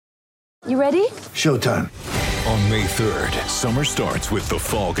You ready? Showtime. On May 3rd, summer starts with The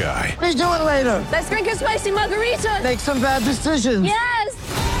Fall Guy. Let's do it later. Let's drink a spicy margarita. Make some bad decisions.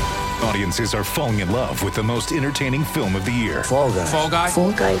 Yes! Audiences are falling in love with the most entertaining film of the year. Fall Guy. Fall Guy?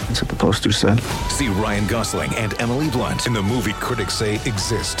 Fall Guy. That's what the poster said. See Ryan Gosling and Emily Blunt in the movie critics say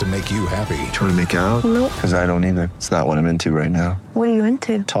exists to make you happy. Trying to make it out? Nope. Because I don't either. It's not what I'm into right now. What are you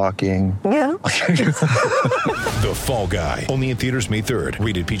into? Talking. Yeah. The Fall Guy. Only in theaters May 3rd.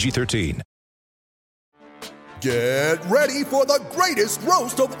 Rated PG-13. Get ready for the greatest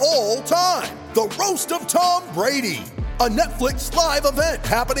roast of all time. The Roast of Tom Brady. A Netflix live event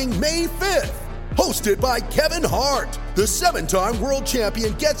happening May 5th. Hosted by Kevin Hart. The 7-time world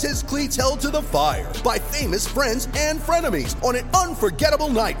champion gets his cleats held to the fire by famous friends and frenemies on an unforgettable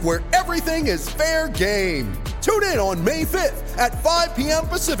night where everything is fair game. Tune in on May 5th at 5 p.m.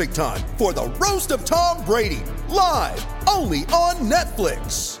 Pacific time for the Roast of Tom Brady. Live only on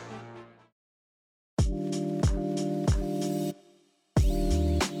Netflix.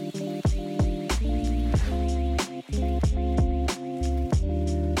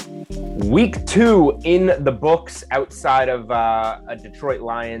 Week 2 in the books outside of a Detroit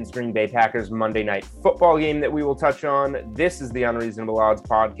Lions, Green Bay Packers Monday Night Football game that we will touch on. This is the Unreasonable Odds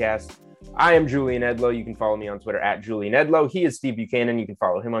podcast. I am Julian Edlow. You can follow me on Twitter at Julian Edlow. He is Steve Buchanan. You can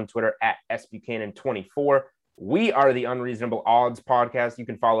follow him on Twitter at SBuchanan24. We are the Unreasonable Odds podcast. You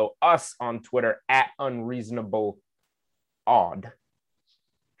can follow us on Twitter at Unreasonable Odd.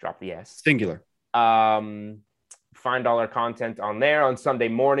 Drop the S. Singular. Find all our content on there. On Sunday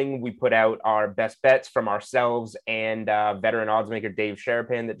morning, we put out our best bets from ourselves and veteran oddsmaker Dave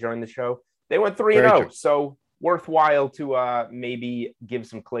Sherapan that joined the show. They went 3-0, so worthwhile to maybe give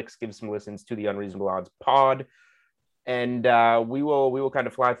some clicks, give some listens to the Unreasonable Odds pod. And we will kind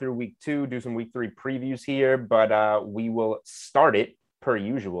of fly through week 2, do some week 3 previews here, but we will start it per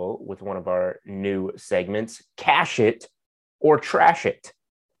usual with one of our new segments, Cash It or Trash It.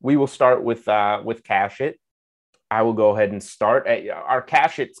 We will start with Cash It. I will go ahead and start. Our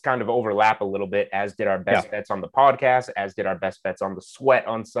cash hits kind of overlap a little bit, as did our best bets on the podcast, as did our best bets on the sweat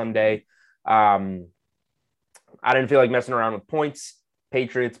on Sunday. I didn't feel like messing around with points.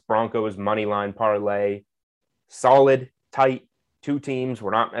 Patriots, Broncos, money line parlay. Solid, tight, 2 teams.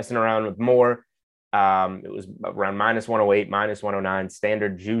 We're not messing around with more. It was around minus 108, minus 109,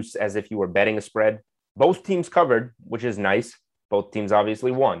 standard juice as if you were betting a spread. Both teams covered, which is nice. Both teams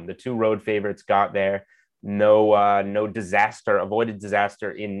obviously won. The 2 road favorites got there. No disaster, avoided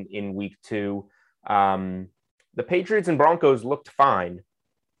disaster in week 2. The Patriots and Broncos looked fine.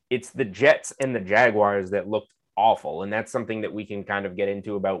 It's the Jets and the Jaguars that looked awful. And that's something that we can kind of get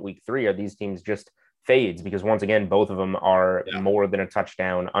into about week 3. Are these teams just fades? Because once again, both of them are more than a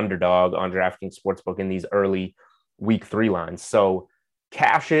touchdown underdog on DraftKings Sportsbook in these early week 3 lines. So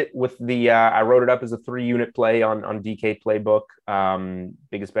cash it with the, I wrote it up as a 3-unit play on DK Playbook.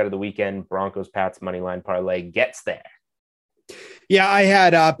 Biggest bet of the weekend, Broncos, Pats, moneyline parlay gets there. Yeah, I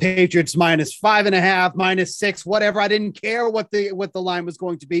had Patriots minus 5.5, minus 6, whatever. I didn't care what the line was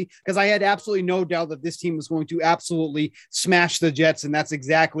going to be because I had absolutely no doubt that this team was going to absolutely smash the Jets, and that's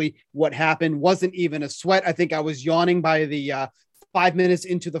exactly what happened. Wasn't even a sweat. I think I was yawning by the 5 minutes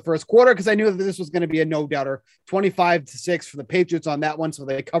into the first quarter because I knew that this was going to be a no-doubter. 25-6 for the Patriots on that one, so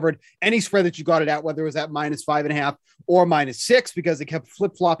they covered any spread that you got it at, whether it was at minus 5.5 or minus 6, because it kept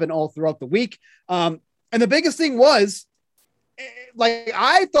flip-flopping all throughout the week. And the biggest thing was, like,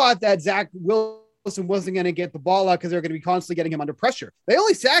 I thought that Zach Wilson wasn't going to get the ball out because they're going to be constantly getting him under pressure. They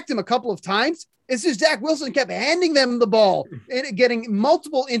only sacked him a couple of times. It's just Zach Wilson kept handing them the ball and getting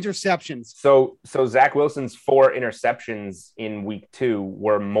multiple interceptions. So Zach Wilson's 4 interceptions in week 2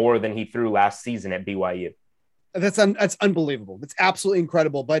 were more than he threw last season at BYU. That's unbelievable. That's absolutely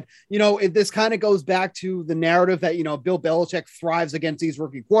incredible. But, this kind of goes back to the narrative that, Bill Belichick thrives against these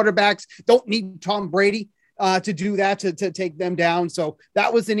rookie quarterbacks. Don't need Tom Brady to do that, to take them down. So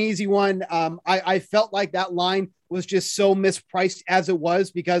that was an easy one. I felt like that line was just so mispriced as it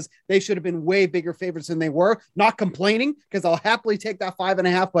was because they should have been way bigger favorites than they were. Not complaining because I'll happily take that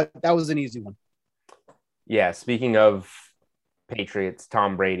 5.5, but that was an easy one. Yeah. Speaking of Patriots,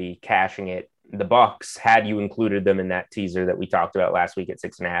 Tom Brady cashing it, the Bucks, had you included them in that teaser that we talked about last week at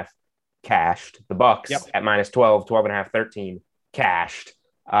 6.5, cashed. The Bucks at minus 12, 12.5, 13, cashed.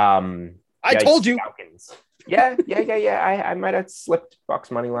 I told you. Falcons. Yeah. I might have slipped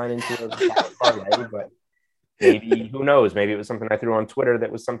Bucks money line into a parlay, but maybe, who knows? Maybe it was something I threw on Twitter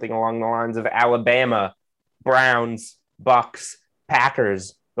that was something along the lines of Alabama, Browns, Bucks,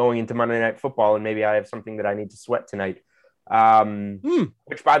 Packers going into Monday Night Football, and maybe I have something that I need to sweat tonight.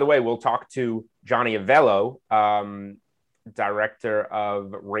 Which, by the way, we'll talk to Johnny Avello Director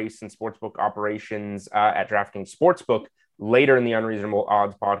of Race and Sportsbook Operations at DraftKings Sportsbook, later in the Unreasonable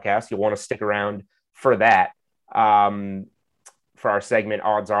Odds podcast. You'll want to stick around for that. For our segment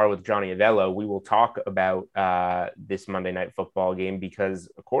Odds Are with Johnny Avello, we will talk about this Monday Night Football game because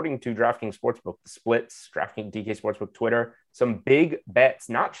according to DraftKings Sportsbook, the splits, DraftKings DK Sportsbook Twitter, some big bets,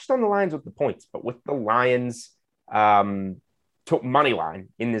 not just on the Lions with the points, but with the Lions money line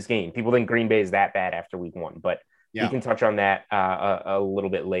in this game. People think Green Bay is that bad after week 1, but we can touch on that a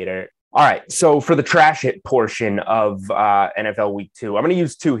little bit later. All right, so for the trash hit portion of NFL Week 2, I'm going to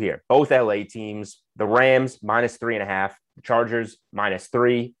use 2 here. Both LA teams, the Rams -3.5, the Chargers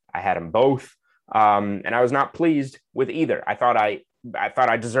 -3. I had them both, and I was not pleased with either. I thought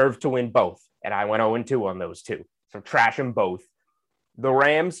I deserved to win both, and I went 0-2 on those 2. So trash them both. The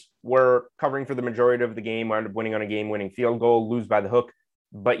Rams were covering for the majority of the game, wound up winning on a game-winning field goal, lose by the hook,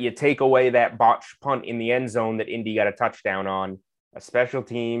 but you take away that botched punt in the end zone that Indy got a touchdown on. A special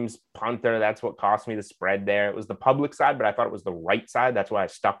teams punter, that's what cost me the spread there. It was the public side, but I thought it was the right side. That's why I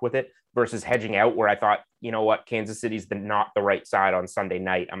stuck with it versus hedging out where I thought, you know what, Kansas City's not the right side on Sunday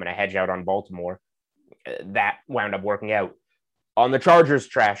night. I'm going to hedge out on Baltimore. That wound up working out. On the Chargers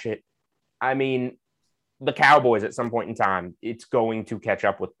trash it, I mean, the Cowboys at some point in time, it's going to catch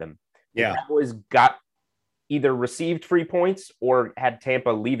up with them. The Cowboys got either received free points or had Tampa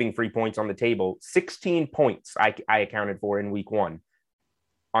leaving free points on the table. 16 points I accounted for in week 1.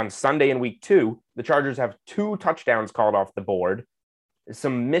 On Sunday in week 2, the Chargers have 2 touchdowns called off the board,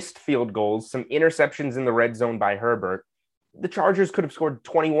 some missed field goals, some interceptions in the red zone by Herbert. The Chargers could have scored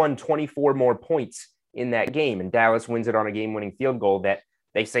 21, 24 more points in that game, and Dallas wins it on a game-winning field goal that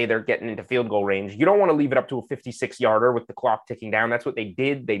they say they're getting into field goal range. You don't want to leave it up to a 56-yarder with the clock ticking down. That's what they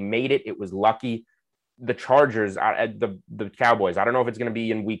did. They made it. It was lucky. The Chargers, the Cowboys, I don't know if it's going to be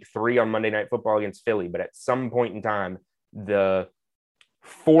in week 3 on Monday Night Football against Philly, but at some point in time, the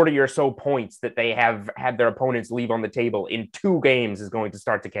 40 or so points that they have had their opponents leave on the table in 2 games is going to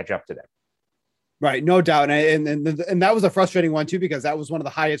start to catch up to them. Right, no doubt, and that was a frustrating one too because that was one of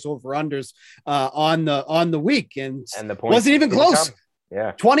the highest over-unders on the week, and the points wasn't even close.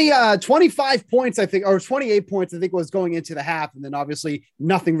 Yeah. 25 points, I think, or 28 points, I think, was going into the half. And then obviously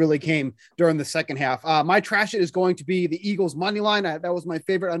nothing really came during the second half. My trash it is going to be the Eagles money line. That was my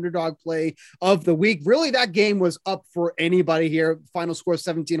favorite underdog play of the week. Really, that game was up for anybody here. Final score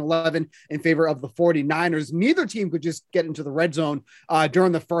 17-11 in favor of the 49ers. Neither team could just get into the red zone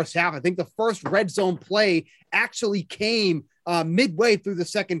during the first half. I think the first red zone play actually came midway through the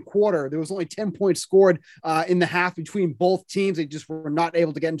second quarter. There was only 10 points scored in the half between both teams. They just were not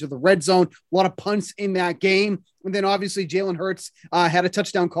able to get into the red zone. A lot of punts in that game. And then obviously Jalen Hurts had a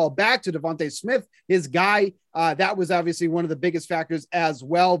touchdown call back to Devontae Smith, his guy. That was obviously one of the biggest factors as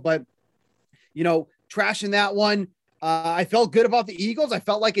well. But, you know, trashing that one, I felt good about the Eagles. I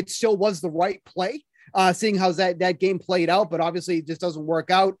felt like it still was the right play. Seeing how that game played out, but obviously it just doesn't work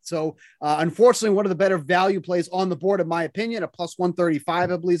out. So unfortunately, one of the better value plays on the board, in my opinion, a plus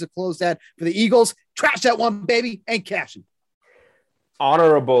 135, I believe, is closed at for the Eagles. Trash that one, baby, and cashing.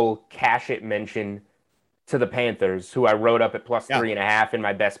 Honorable cash it mention to the Panthers, who I wrote up at plus 3.5 in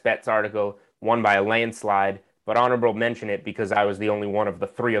my best bets article, won by a landslide. But honorable mention it because I was the only one of the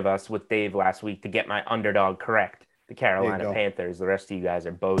 3 of us with Dave last week to get my underdog correct. The Carolina Panthers. The rest of you guys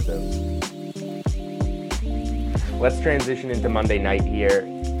are bozos. Let's transition into Monday night here.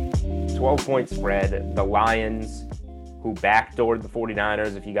 12-point spread. The Lions, who backdoored the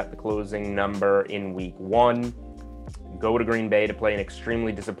 49ers if you got the closing number in week 1, go to Green Bay to play an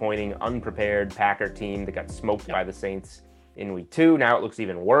extremely disappointing, unprepared Packer team that got smoked by the Saints in week 2. Now it looks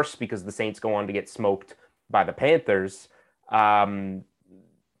even worse because the Saints go on to get smoked by the Panthers. You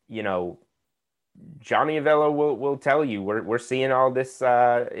know, Johnny Avello will tell you, we're seeing all this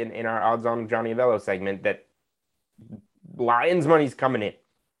in our Odds On Johnny Avello segment that Lions money's coming in,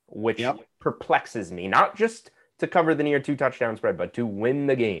 which perplexes me, not just to cover the near 2 touchdown spread, but to win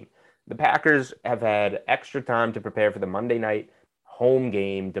the game. The Packers have had extra time to prepare for the Monday night home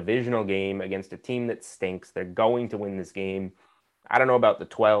game, divisional game against a team that stinks. They're going to win this game. I don't know about the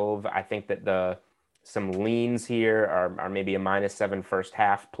 12. I think that some leans here are maybe a -7 first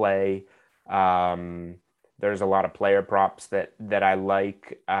half play. There's a lot of player props that I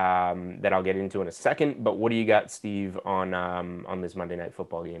like that I'll get into in a second. But what do you got, Steve, on this Monday Night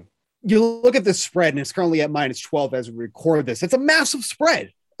Football game? You look at the spread, and it's currently at -12 as we record this. It's a massive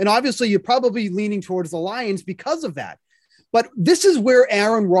spread. And obviously, you're probably leaning towards the Lions because of that. But this is where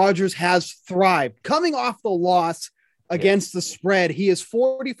Aaron Rodgers has thrived. Coming off the loss against the spread, he is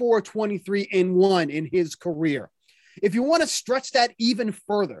 44-23-1 in his career. If you want to stretch that even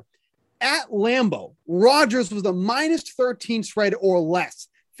further, at Lambeau, Rodgers was a minus 13 spread or less,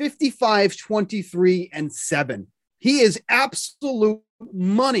 55, 23, and 7. He is absolute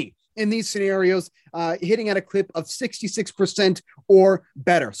money in these scenarios, hitting at a clip of 66% or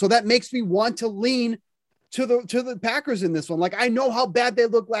better. So that makes me want to lean to the Packers in this one. Like, I know how bad they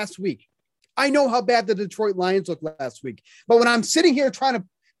looked last week. I know how bad the Detroit Lions looked last week. But when I'm sitting here trying to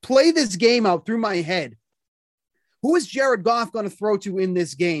play this game out through my head, who is Jared Goff going to throw to in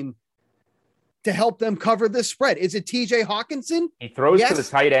this game to help them cover this spread? Is it TJ Hawkinson? He throws to the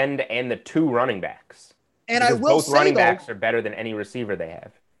tight end and the 2 running backs. And I will both say, running backs are better than any receiver they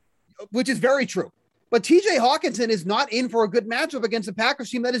have. Which is very true. But TJ Hawkinson is not in for a good matchup against a Packers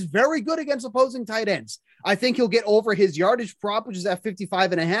team that is very good against opposing tight ends. I think he'll get over his yardage prop, which is at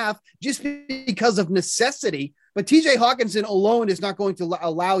 55.5, just because of necessity. But TJ Hawkinson alone is not going to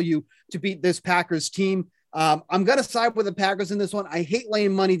allow you to beat this Packers team. I'm going to side with the Packers in this one. I hate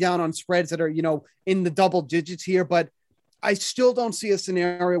laying money down on spreads that are, in the double digits here, but I still don't see a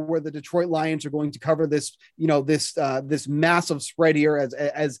scenario where the Detroit Lions are going to cover this, this massive spread here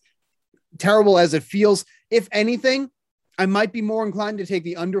as terrible as it feels. If anything, I might be more inclined to take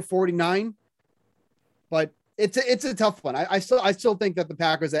the under 49, but it's a tough one. I still think that the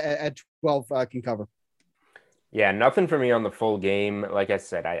Packers at 12 can cover. Yeah, nothing for me on the full game. Like I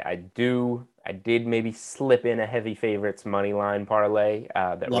said, I did maybe slip in a heavy favorites money line parlay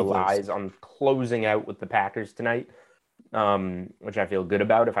that relies on closing out with the Packers tonight, which I feel good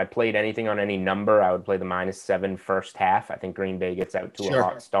about. If I played anything on any number, I would play the -7 first half. I think Green Bay gets out to a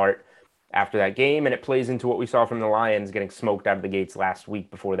hot start after that game, and it plays into what we saw from the Lions getting smoked out of the gates last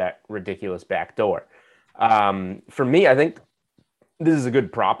week before that ridiculous backdoor. For me, I think this is a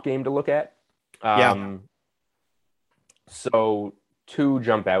good prop game to look at. So 2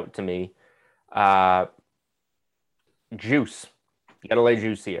 jump out to me. Juice. You got to lay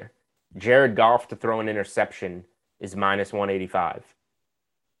juice here. Jared Goff to throw an interception is -185.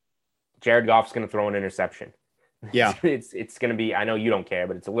 Jared Goff's going to throw an interception. Yeah. It's going to be, I know you don't care,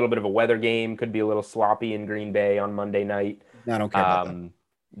 but it's a little bit of a weather game. Could be a little sloppy in Green Bay on Monday night. I don't care about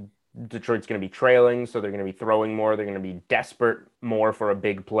that. Detroit's going to be trailing, so they're going to be throwing more. They're going to be desperate more for a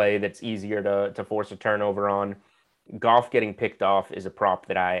big play that's easier to force a turnover on. Goff getting picked off is a prop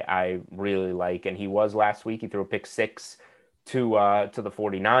that I really like, and he was last week. He threw a pick 6 to the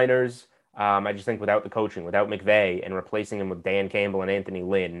 49ers. I just think without the coaching, without McVay, and replacing him with Dan Campbell and Anthony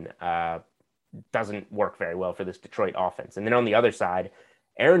Lynn, doesn't work very well for this Detroit offense. And then on the other side,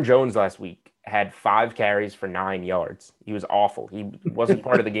 Aaron Jones last week had 5 carries for 9 yards. He was awful. He wasn't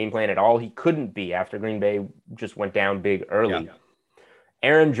part of the game plan at all. He couldn't be after Green Bay just went down big early. Yeah.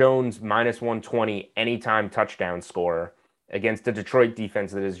 Aaron Jones, -120 anytime touchdown scorer against a Detroit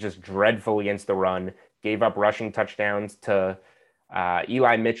defense that is just dreadful against the run, gave up rushing touchdowns to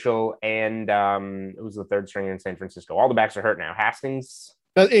Eli Mitchell and who's the third stringer in San Francisco. All the backs are hurt now. Hastings.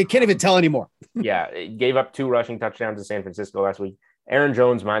 It can't even tell anymore. Yeah, it gave up 2 rushing touchdowns to San Francisco last week. Aaron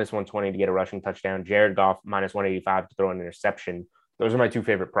Jones, -120 to get a rushing touchdown. Jared Goff, -185 to throw an interception. Those are my 2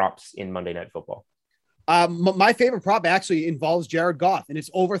 favorite props in Monday Night Football. My favorite prop actually involves Jared Goff, and it's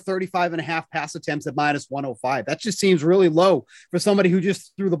over 35.5 pass attempts at -105. That just seems really low for somebody who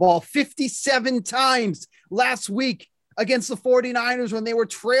just threw the ball 57 times last week against the 49ers when they were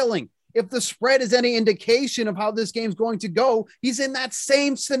trailing. If the spread is any indication of how this game's going to go, he's in that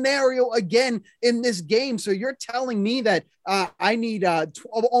same scenario again in this game. So you're telling me that I need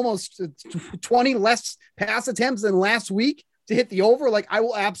almost 20 less pass attempts than last week to hit the over? Like, I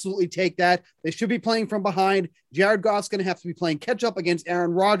will absolutely take that. They should be playing from behind. Jared Goff's going to have to be playing catch up against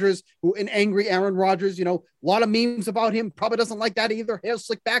Aaron Rodgers, who an angry Aaron Rodgers, a lot of memes about him. Probably doesn't like that either. Hair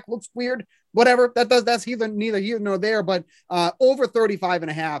slick back, looks weird, whatever. That's neither here nor there, but over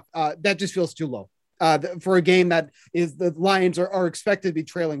 35.5, that just feels too low for a game that is the Lions are expected to be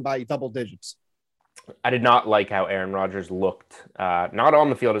trailing by double digits. I did not like how Aaron Rodgers looked, not on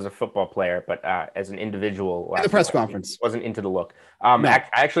the field as a football player, but as an individual. At the press conference. Wasn't into the look. No. I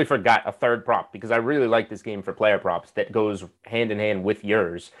actually forgot a third prop because I really like this game for player props that goes hand in hand with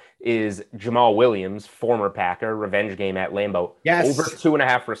yours is Jamal Williams, former Packer, revenge game at Lambeau. Yes. Over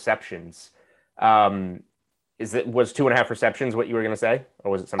 2.5 receptions. Was 2.5 receptions what you were going to say?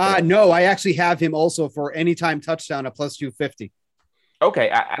 Or was it something else? No, I actually have him also for anytime touchdown at +250. Okay.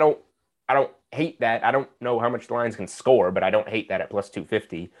 I don't hate that. I don't know how much the Lions can score, but I don't hate that at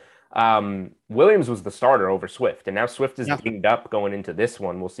 +250. Williams was the starter over Swift, and now Swift is dinged up going into this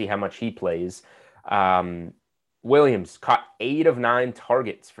one. We'll see how much he plays. Williams caught 8 of 9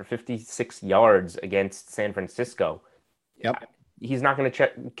 targets for 56 yards against San Francisco. Yep. he's not going to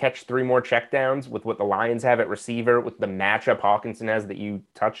catch 3 more checkdowns with what the Lions have at receiver, with the matchup Hawkinson has that you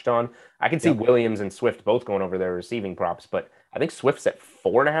touched on. I can see Williams and Swift both going over their receiving props, but I think Swift's at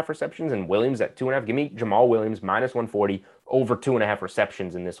 4.5 receptions and Williams at 2.5. Give me Jamal Williams minus 140 over 2.5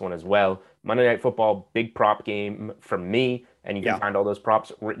 receptions in this one as well. Monday Night Football, big prop game from me, and you can find all those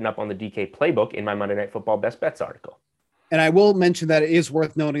props written up on the DK playbook in my Monday Night Football Best Bets article. And I will mention that it is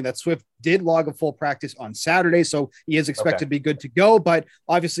worth noting that Swift did log a full practice on Saturday, so he is expected to be good to go, but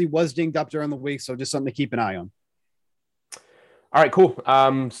obviously was dinged up during the week, so just something to keep an eye on. All right, cool.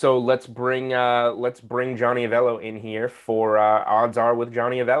 So let's bring Johnny Avello in here for Odds Are with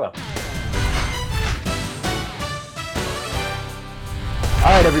Johnny Avello.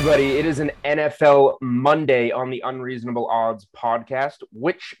 All right, everybody. It is an NFL Monday on the Unreasonable Odds podcast,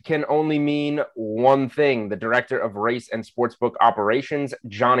 which can only mean one thing. The director of race and sportsbook operations,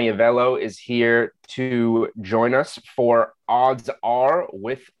 Johnny Avello, is here to join us for Odds Are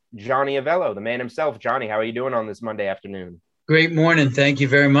with Johnny Avello, the man himself. Johnny, how are you doing on this Monday afternoon? Great morning. Thank you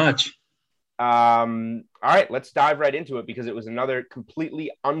very much. All right, let's dive right into it because it was another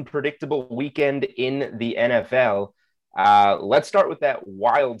completely unpredictable weekend in the NFL. Let's start with that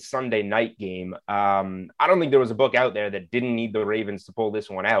wild Sunday night game. I don't think there was a book out there that didn't need the Ravens to pull this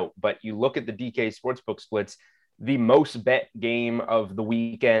one out, but you look at the DK Sportsbook splits, the most bet game of the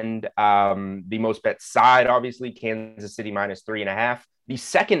weekend, the most bet side, obviously, Kansas City minus 3.5. The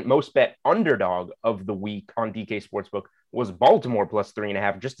second most bet underdog of the week on DK Sportsbook was Baltimore plus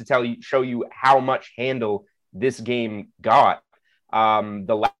 3.5, just to show you how much handle this game got.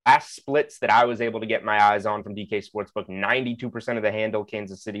 The last splits that I was able to get my eyes on from DK Sportsbook, 92% of the handle,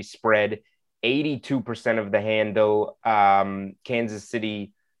 Kansas City spread, 82% of the handle, Kansas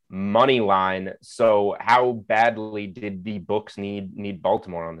City money line. So how badly did the books need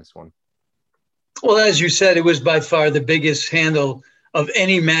Baltimore on this one? Well, as you said, it was by far the biggest handle of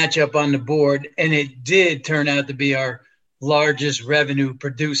any matchup on the board, and it did turn out to be our largest revenue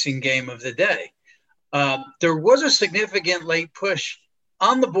producing game of the day. There was a significant late push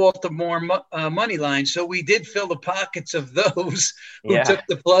on the Baltimore money line, so we did fill the pockets of those who took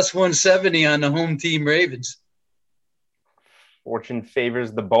the plus 170 on the home team Ravens. Fortune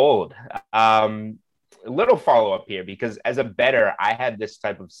favors the bold. A little follow-up here, because as a bettor, I had this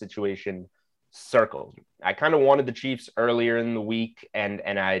type of situation circled. I kind of wanted the Chiefs earlier in the week, and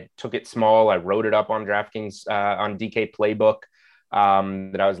I took it small. I wrote it up on DraftKings on DK Playbook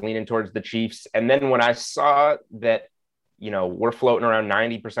that I was leaning towards the Chiefs. And then when I saw that, we're floating around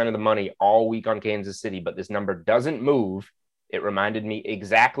 90% of the money all week on Kansas City, but this number doesn't move, it reminded me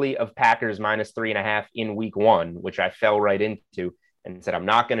exactly of Packers minus 3.5 in week 1, which I fell right into and said, I'm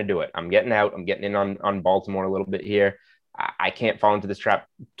not going to do it. I'm getting out. I'm getting in on Baltimore a little bit here. I can't fall into this trap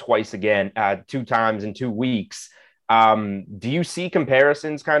twice again, 2 times in 2 weeks. Do you see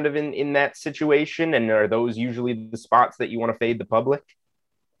comparisons kind of in that situation? And are those usually the spots that you want to fade the public?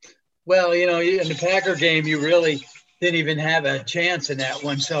 Well, in the Packer game, you really didn't even have a chance in that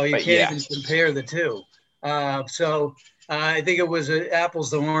one. So you can't even compare the two. So I think it was an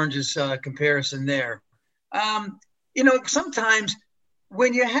apples to oranges comparison there. Sometimes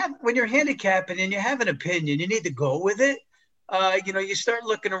when you're handicapping and you have an opinion, you need to go with it. You start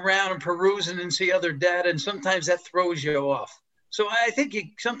looking around and perusing and see other data, and sometimes that throws you off. So I think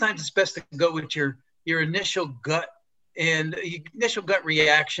sometimes it's best to go with your initial gut and initial gut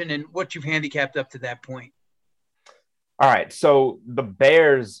reaction and what you've handicapped up to that point. All right. So the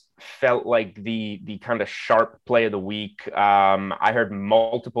Bears felt like the kind of sharp play of the week. I heard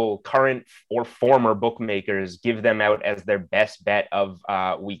multiple current or former bookmakers give them out as their best bet of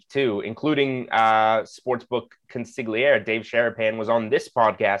week 2, including sportsbook consigliere Dave Sharapan was on this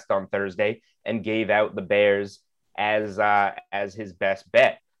podcast on Thursday and gave out the Bears as his best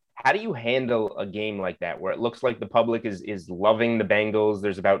bet. How do you handle a game like that where it looks like the public is loving the Bengals?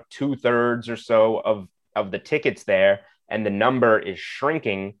 There's about 2/3 or so of the tickets there, and the number is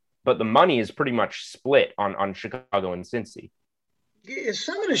shrinking, but the money is pretty much split on Chicago and Cincy. Yeah,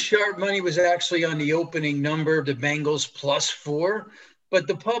 some of the sharp money was actually on the opening number of the Bengals +4, but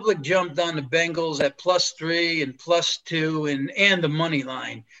the public jumped on the Bengals at +3 and +2 and the money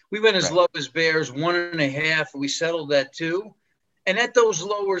line. We went as low as Bears 1.5. We settled at 2. And at those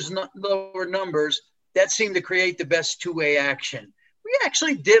lower numbers, that seemed to create the best two-way action. We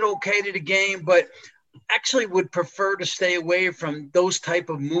actually did okay to the game, but actually would prefer to stay away from those type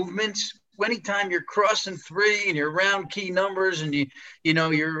of movements. Anytime you're crossing 3 and you're around key numbers and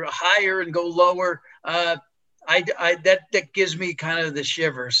you're higher and go lower, that gives me kind of the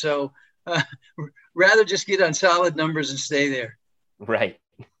shiver. So rather just get on solid numbers and stay there. Right.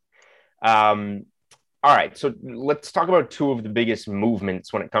 All right, so let's talk about two of the biggest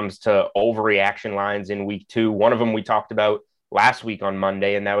movements when it comes to overreaction lines in week 2. One of them we talked about last week on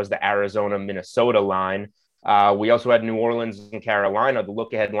Monday, and that was the Arizona-Minnesota line. We also had New Orleans and Carolina. The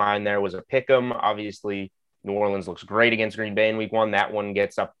look-ahead line there was a pick'em. Obviously, New Orleans looks great against Green Bay in week 1. That one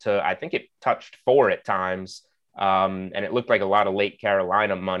gets up to, I think it touched 4 at times, and it looked like a lot of late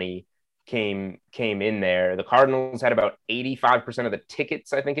Carolina money came in there. The Cardinals had about 85% of the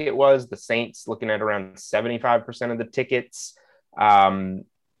tickets, I think it was. The Saints looking at around 75% of the tickets. Carolina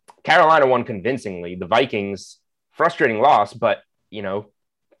won convincingly. The Vikings, frustrating loss, but,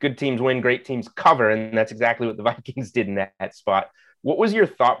 good teams win, great teams cover, and that's exactly what the Vikings did in that spot. What was your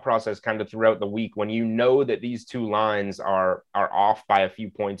thought process kind of throughout the week when you know that these two lines are off by a few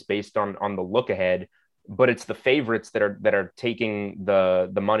points based on the look ahead, but it's the favorites that are taking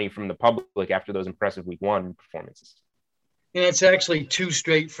the money from the public after those impressive week 1 performances? And it's actually 2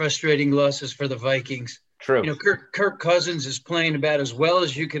 straight frustrating losses for the Vikings. True. Kirk Cousins is playing about as well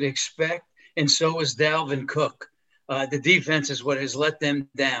as you could expect, and so is Dalvin Cook. The defense is what has let them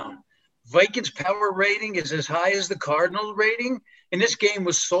down. Vikings power rating is as high as the Cardinal rating, and this game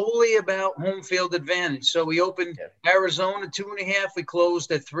was solely about home field advantage. So we opened Arizona 2.5. We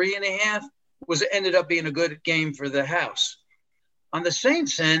closed at 3.5. Ended up being a good game for the house. On the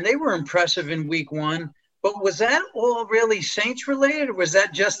Saints end, they were impressive in week 1, but was that all really Saints related, or was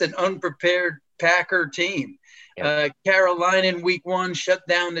that just an unprepared Packer team? Carolina in week 1 shut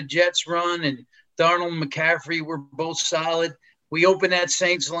down the Jets run, and Darnold and McCaffrey were both solid. We opened that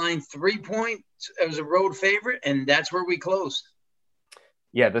Saints line 3 points as a road favorite, and that's where we closed.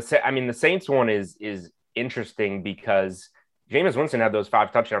 Yeah, the Saints one is interesting because Jameis Winston had those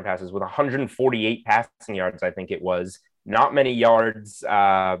 5 touchdown passes with 148 passing yards, I think it was. Not many yards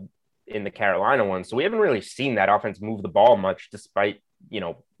in the Carolina one. So we haven't really seen that offense move the ball much, despite,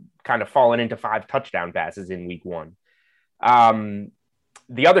 kind of falling into 5 touchdown passes in week 1.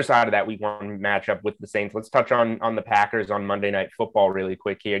 The other side of that week 1 matchup with the Saints, let's touch on the Packers on Monday Night Football really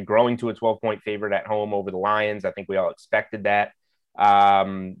quick here. Growing to a 12-point favorite at home over the Lions. I think we all expected that.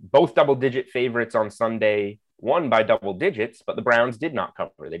 Both double-digit favorites on Sunday, won by double digits, but the Browns did not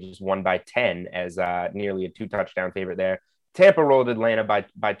cover. They just won by 10 as nearly a 2-touchdown favorite there. Tampa rolled Atlanta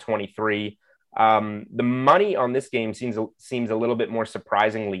by 23. The money on this game seems a little bit more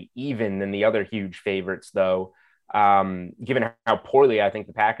surprisingly even than the other huge favorites, though, given how poorly I think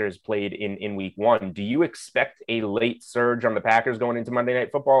the Packers played in week 1. Do you expect a late surge on the Packers going into Monday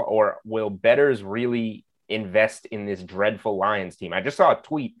Night Football, or will bettors really invest in this dreadful Lions team? I just saw a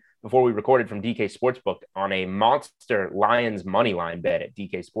tweet before we recorded from DK Sportsbook on a monster Lions money line bet at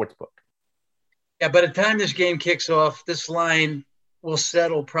DK Sportsbook. Yeah, by the time this game kicks off, this line will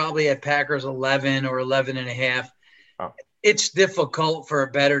settle probably at Packers 11 or 11.5. Oh. It's difficult for a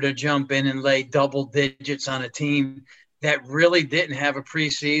bettor to jump in and lay double digits on a team that really didn't have a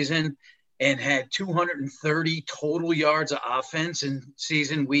preseason and had 230 total yards of offense in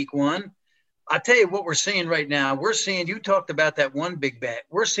season week 1. I'll tell you what we're seeing right now. You talked about that one big bet.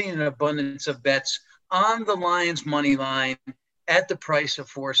 We're seeing an abundance of bets on the Lions money line at the price of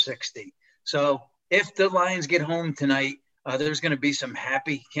 $4.60. So if the Lions get home tonight, there's going to be some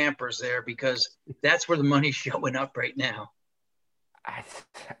happy campers there because that's where the money's showing up right now.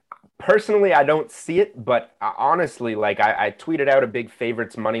 Personally, I don't see it, but honestly, I tweeted out a big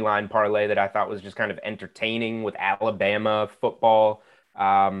favorites money line parlay that I thought was just kind of entertaining with Alabama football,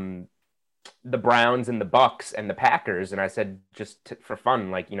 the Browns and the Bucks and the Packers. And I said, for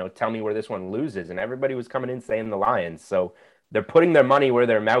fun, tell me where this one loses. And everybody was coming in saying the Lions. So they're putting their money where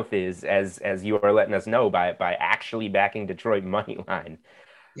their mouth is, as you are letting us know by actually backing Detroit money line.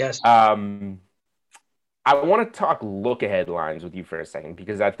 Yes. I want to talk look ahead lines with you for a second,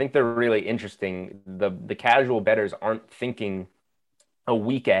 because I think they're really interesting. The casual bettors aren't thinking a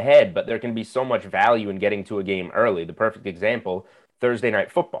week ahead, but there can be so much value in getting to a game early. The perfect example, Thursday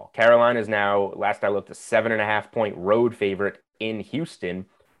Night Football. Carolina is now, last I looked, a 7.5-point road favorite in Houston.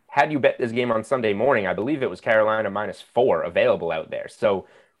 Had you bet this game on Sunday morning, I believe it was Carolina -4 available out there. So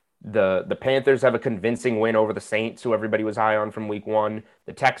the Panthers have a convincing win over the Saints, who everybody was high on from week 1.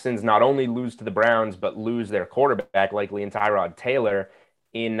 The Texans not only lose to the Browns, but lose their quarterback, likely in Tyrod Taylor,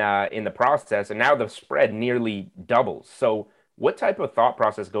 in the process. And now the spread nearly doubles. So what type of thought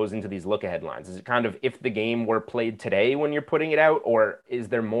process goes into these look-ahead lines? Is it kind of if the game were played today when you're putting it out, or is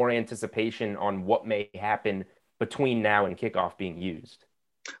there more anticipation on what may happen between now and kickoff being used?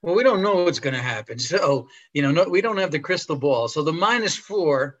 Well, we don't know what's going to happen. So, we don't have the crystal ball. So the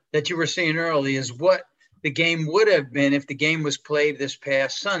 -4 that you were seeing early is what the game would have been if the game was played this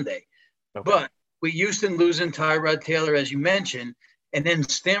past Sunday. Okay. But with Houston losing Tyrod Taylor, as you mentioned, and then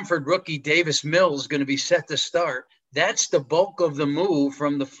Stanford rookie Davis Mills is going to be set to start. That's the bulk of the move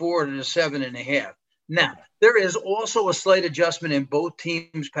from the 4 to the 7.5. Now, there is also a slight adjustment in both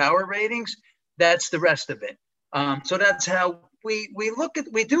teams' power ratings. That's the rest of it. So that's how we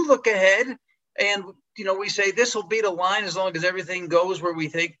do look ahead, and we say this will be the line as long as everything goes where we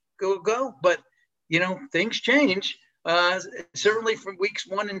think it'll go. But things change. Certainly from weeks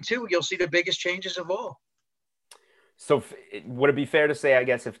 1 and 2, you'll see the biggest changes of all. So would it be fair to say, I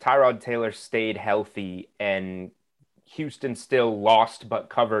guess, if Tyrod Taylor stayed healthy and Houston still lost but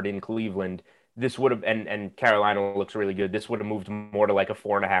covered in Cleveland, this would have, and Carolina looks really good, this would have moved more to like a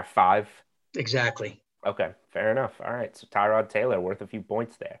 4.5, 5? Exactly. Okay, fair enough. All right, so Tyrod Taylor worth a few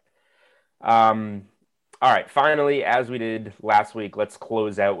points there. All right, finally, as we did last week, let's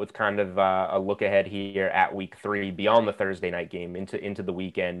close out with kind of a look ahead here at week 3, beyond the Thursday night game into the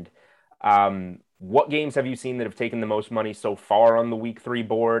weekend. What games have you seen that have taken the most money so far on the week 3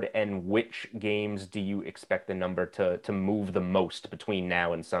 board, and which games do you expect the number to move the most between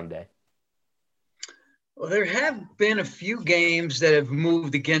now and Sunday? Well, there have been a few games that have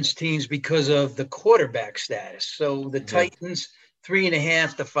moved against teams because of the quarterback status. So the Titans,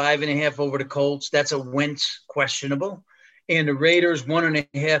 3.5 to 5.5 over the Colts. That's a Wentz questionable. And the Raiders,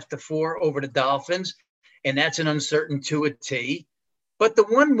 1.5 to 4 over the Dolphins. And that's an uncertain to a T. But the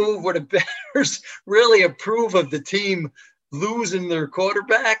one move where the Bears really approve of the team losing their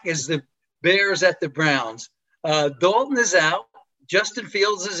quarterback is the Bears at the Browns. Dalton is out. Justin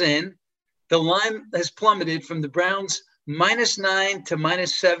Fields is in. The line has plummeted from the Browns -9 to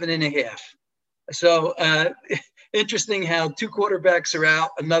 -7.5. So interesting how 2 quarterbacks are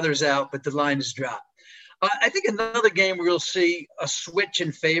out, another's out, but the line is dropped. I think another game where you'll see a switch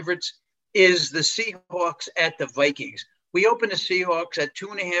in favorites is the Seahawks at the Vikings. We opened the Seahawks at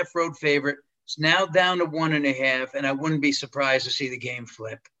 2.5 road favorite. It's now down to 1.5, and I wouldn't be surprised to see the game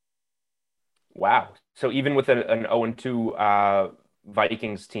flip. Wow. So even with an 0-2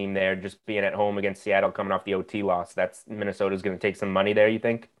 Vikings team there, just being at home against Seattle, coming off the OT loss, that's Minnesota's going to take some money there, you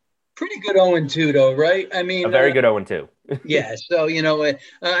think? Pretty good 0-2 though, right? I mean, a very good 0-2. Yeah. So,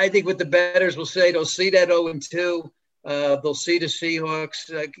 I think what the bettors will say, they'll see that 0-2. They'll see the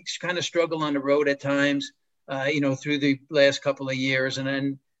Seahawks kind of struggle on the road at times, through the last couple of years.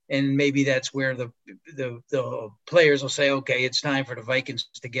 And maybe that's where the players will say, okay, it's time for the Vikings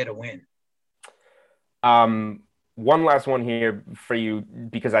to get a win. One last one here for you,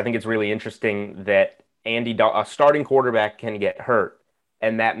 because I think it's really interesting that a starting quarterback can get hurt,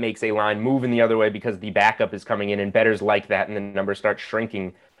 and that makes a line move in the other way because the backup is coming in, and bettors like that, and the numbers start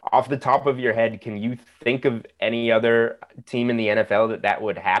shrinking. Off the top of your head, can you think of any other team in the NFL that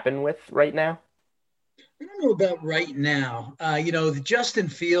would happen with right now? I don't know about right now. The Justin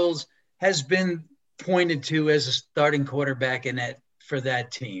Fields has been pointed to as a starting quarterback for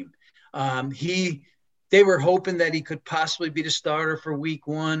that team. They were hoping that he could possibly be the starter for week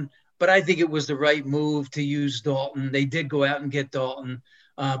 1, but I think it was the right move to use Dalton. They did go out and get Dalton,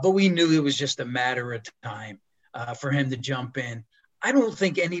 but we knew it was just a matter of time for him to jump in. I don't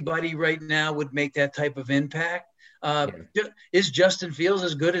think anybody right now would make that type of impact. Is Justin Fields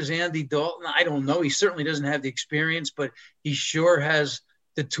as good as Andy Dalton? I don't know. He certainly doesn't have the experience, but he sure has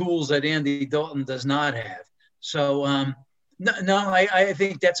the tools that Andy Dalton does not have. So, I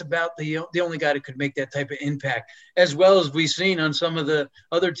think that's about the only guy that could make that type of impact, as well as we've seen on some of the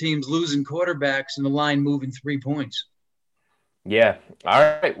other teams losing quarterbacks and the line moving 3 points. Yeah. All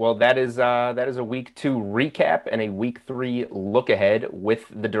right. Well, that is a week 2 recap and a week 3 look ahead with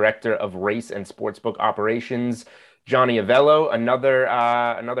the director of race and sportsbook operations, Johnny Avello. Another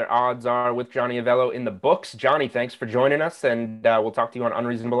odds are with Johnny Avello in the books. Johnny, thanks for joining us, and we'll talk to you on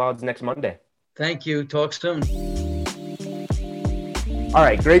Unreasonable Odds next Monday. Thank you. Talk soon. All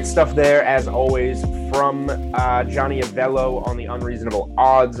right, great stuff there, as always, from Johnny Avello on the Unreasonable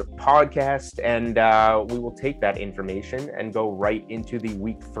Odds podcast. And we will take that information and go right into the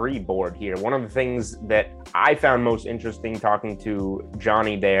week 3 board here. One of the things that I found most interesting talking to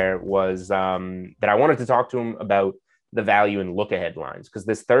Johnny there was that I wanted to talk to him about the value and look-ahead lines, because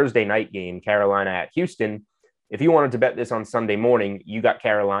this Thursday night game, Carolina at Houston, if you wanted to bet this on Sunday morning, you got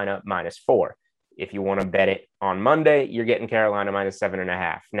Carolina -4. If you want to bet it on Monday, you're getting Carolina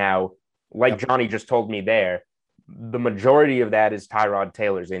 -7.5. Now, like Johnny just told me there, the majority of that is Tyrod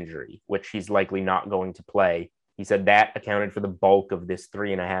Taylor's injury, which he's likely not going to play. He said that accounted for the bulk of this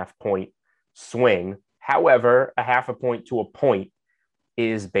 3.5 point swing. However, a 0.5 point to a point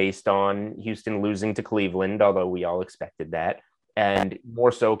is based on Houston losing to Cleveland, although we all expected that, and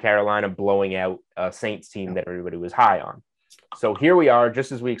more so Carolina blowing out a Saints team that everybody was high on. So here we are,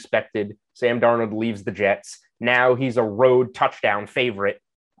 just as we expected. Sam Darnold leaves the Jets. Now he's a road touchdown favorite.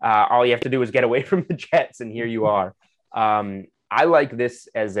 All you have to do is get away from the Jets, and here you are. I like this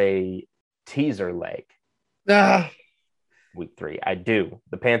as a teaser leg. Week 3. I do.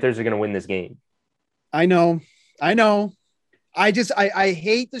 The Panthers are going to win this game. I know. I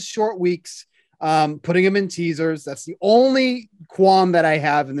hate the short weeks, putting them in teasers. That's the only qualm that I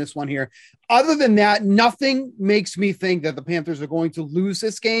have in this one here. Other than that, nothing makes me think that the Panthers are going to lose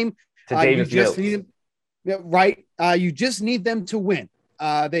this game. To Davis Mills. Right. You just need them to win.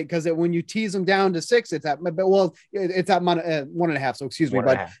 Because when you tease them down to 6, it's at 1.5. So excuse me,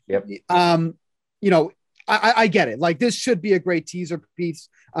 but yep. I get it. Like, this should be a great teaser piece.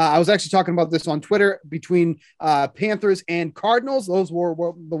 I was actually talking about this on Twitter between Panthers and Cardinals. Those were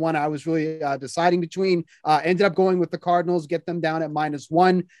the one I was really deciding between. Ended up going with the Cardinals, get them down at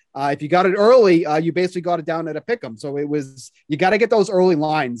 -1. If you got it early, you basically got it down at a pick 'em. So you got to get those early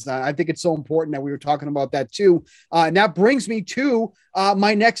lines. I think it's so important that we were talking about that too. And that brings me to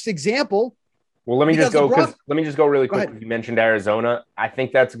my next example. Well, let me just go really quick. You mentioned Arizona. I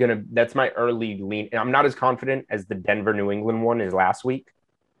think that's my early lean. I'm not as confident as the Denver New England one is last week,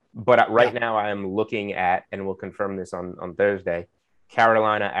 but right now I am looking at, and we'll confirm this on Thursday,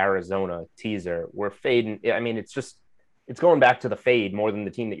 Carolina, Arizona teaser. We're fading. I mean, it's going back to the fade more than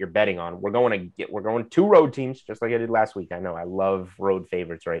the team that you're betting on. We're going 2 road teams, just like I did last week. I know I love road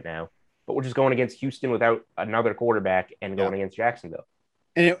favorites right now, but we're just going against Houston without another quarterback and going against Jacksonville.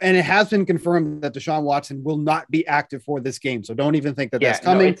 And it has been confirmed that Deshaun Watson will not be active for this game. So don't even think that that's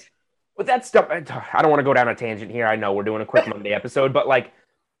coming. With that stuff, I don't want to go down a tangent here. I know we're doing a quick Monday episode, but like,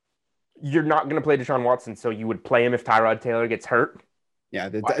 you're not going to play Deshaun Watson, so you would play him if Tyrod Taylor gets hurt. Yeah,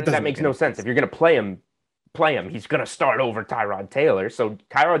 that makes no sense. If you're going to play him. He's going to start over Tyrod Taylor. So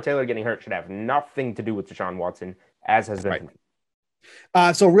Tyrod Taylor getting hurt should have nothing to do with Deshaun Watson, as has been.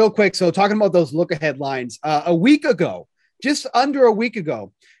 Right. So real quick, talking about those look-ahead lines, a week ago, just under a week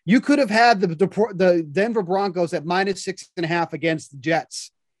ago, you could have had the Denver Broncos at -6.5 against the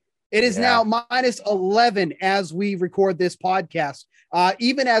Jets. It is now -11 as we record this podcast.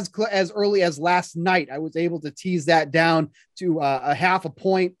 Even as early as last night, I was able to tease that down to a half a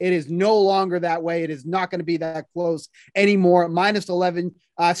point. It is no longer that way. It is not going to be that close anymore. -11.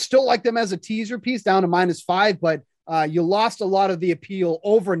 Still like them as a teaser piece down to -5, but you lost a lot of the appeal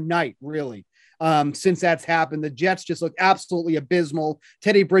overnight, really. Since that's happened, the Jets just look absolutely abysmal.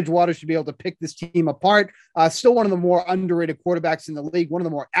 Teddy Bridgewater should be able to pick this team apart. Still one of the more underrated quarterbacks in the league, one of the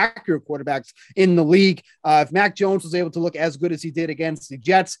more accurate quarterbacks in the league. If Mac Jones was able to look as good as he did against the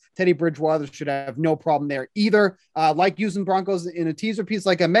Jets, Teddy Bridgewater should have no problem there either. Like using Broncos in a teaser piece,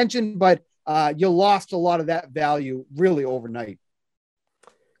 like I mentioned, but you lost a lot of that value really overnight.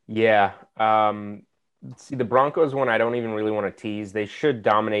 Yeah. See, the Broncos one, I don't even really want to tease. They should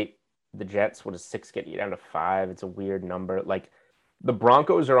dominate the Jets. What does 6 get you down to 5? It's a weird number. Like, the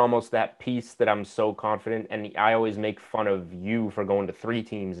Broncos are almost that piece that I'm so confident, and I always make fun of you for going to 3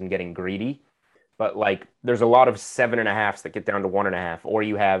 teams and getting greedy. But like, there's a lot of 7.5s that get down to 1.5, or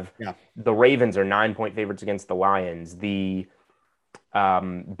you have the Ravens are 9-point favorites against the Lions. The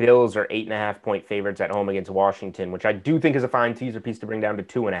Bills are 8.5-point favorites at home against Washington, which I do think is a fine teaser piece to bring down to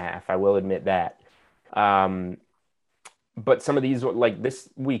 2.5. I will admit that. But some of these, like this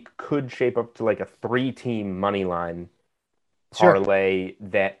week, could shape up to like a 3-team money line parlay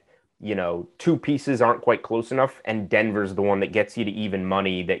that, 2 pieces aren't quite close enough, and Denver's the one that gets you to even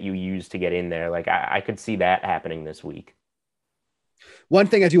money that you use to get in there. Like, I could see that happening this week. One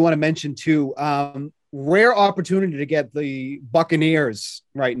thing I do want to mention too, rare opportunity to get the Buccaneers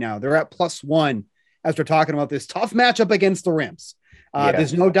right now. They're at +1 as we're talking about this tough matchup against the Rams.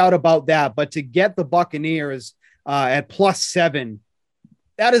 There's no doubt about that. But to get the Buccaneers at +7,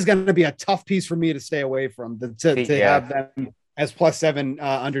 that is going to be a tough piece for me to stay away from. To have them as +7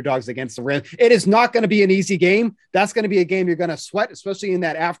 underdogs against the Rams. It is not going to be an easy game. That's going to be a game you're going to sweat, especially in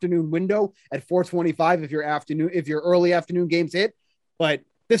that afternoon window at 4:25 if your early afternoon games hit. But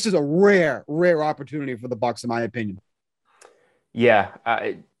this is a rare opportunity for the Bucs, in my opinion. Yeah,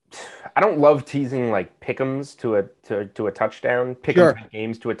 I don't love teasing like pick'ems to a touchdown, pick'em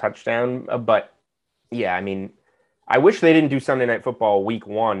games to a touchdown, but yeah, I mean, I wish they didn't do Sunday Night Football week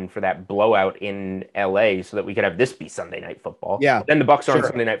 1 for that blowout in LA so that we could have this be Sunday Night Football. Yeah. But then the Bucs are on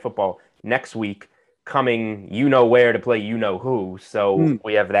Sunday Night Football next week, coming where to play who. So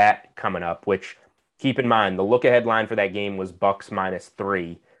we have that coming up, which, keep in mind, the look-ahead line for that game was Bucs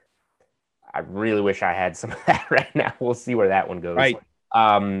 -3. I really wish I had some of that right now. We'll see where that one goes. Right.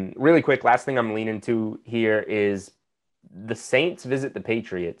 Really quick, last thing I'm leaning to here is the Saints visit the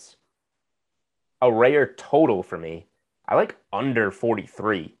Patriots. A rare total for me. I like under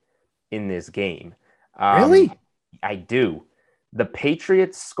 43 in this game. Really? I do. The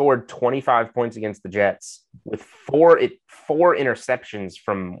Patriots scored 25 points against the Jets with four interceptions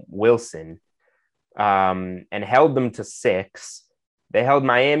from Wilson, and held them to 6. They held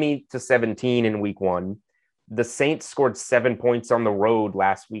Miami to 17 in week 1. The Saints scored 7 points on the road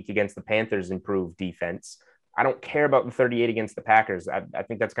last week against the Panthers' improved defense. I don't care about the 38 against the Packers. I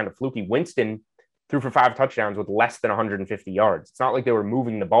think that's kind of fluky. Winston threw for 5 touchdowns with less than 150 yards. It's not like they were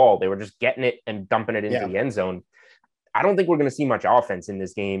moving the ball. They were just getting it and dumping it into the end zone. I don't think we're going to see much offense in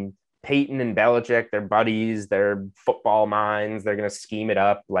this game. Peyton and Belichick, they're buddies, they're football minds. They're going to scheme it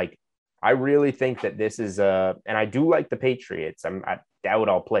up. Like, I really think that this is and I do like the Patriots. I doubt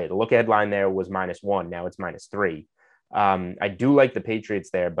I'll play. The look ahead line there was -1. Now it's -3. I do like the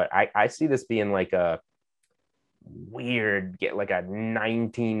Patriots there, but I see this being like a weird, get like a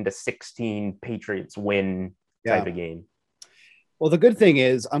 19-16 Patriots win type of game. Well, the good thing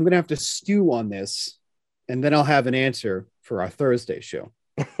is I'm going to have to stew on this, and then I'll have an answer for our Thursday show.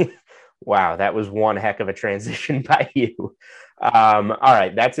 Wow, that was one heck of a transition by you. All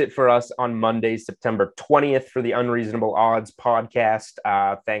right, that's it for us on Monday, September 20th for the Unreasonable Odds podcast.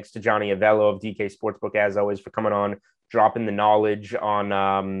 Thanks to Johnny Avello of DK Sportsbook, as always, for coming on, dropping the knowledge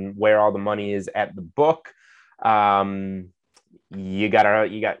on where all the money is at the book. You got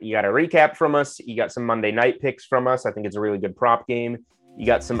a recap from us. You got some Monday night picks from us. I think it's a really good prop game. You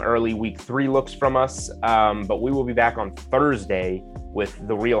got some early week 3 looks from us, but we will be back on Thursday with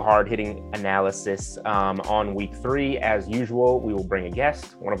the real hard-hitting analysis on week 3. As usual, we will bring a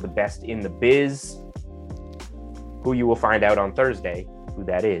guest, one of the best in the biz, who you will find out on Thursday who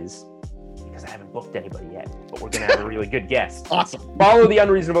that is, because I haven't booked anybody yet, but we're going to have a really good guest. Awesome. Follow the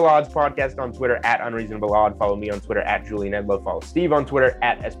Unreasonable Odds podcast on Twitter at UnreasonableOdd. Follow me on Twitter at Julian Edlow. Follow Steve on Twitter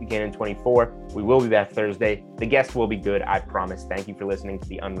at SBCannon24. We will be back Thursday. The guest will be good, I promise. Thank you for listening to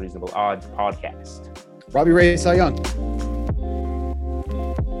the Unreasonable Odds podcast. Robbie Ray Cy Young.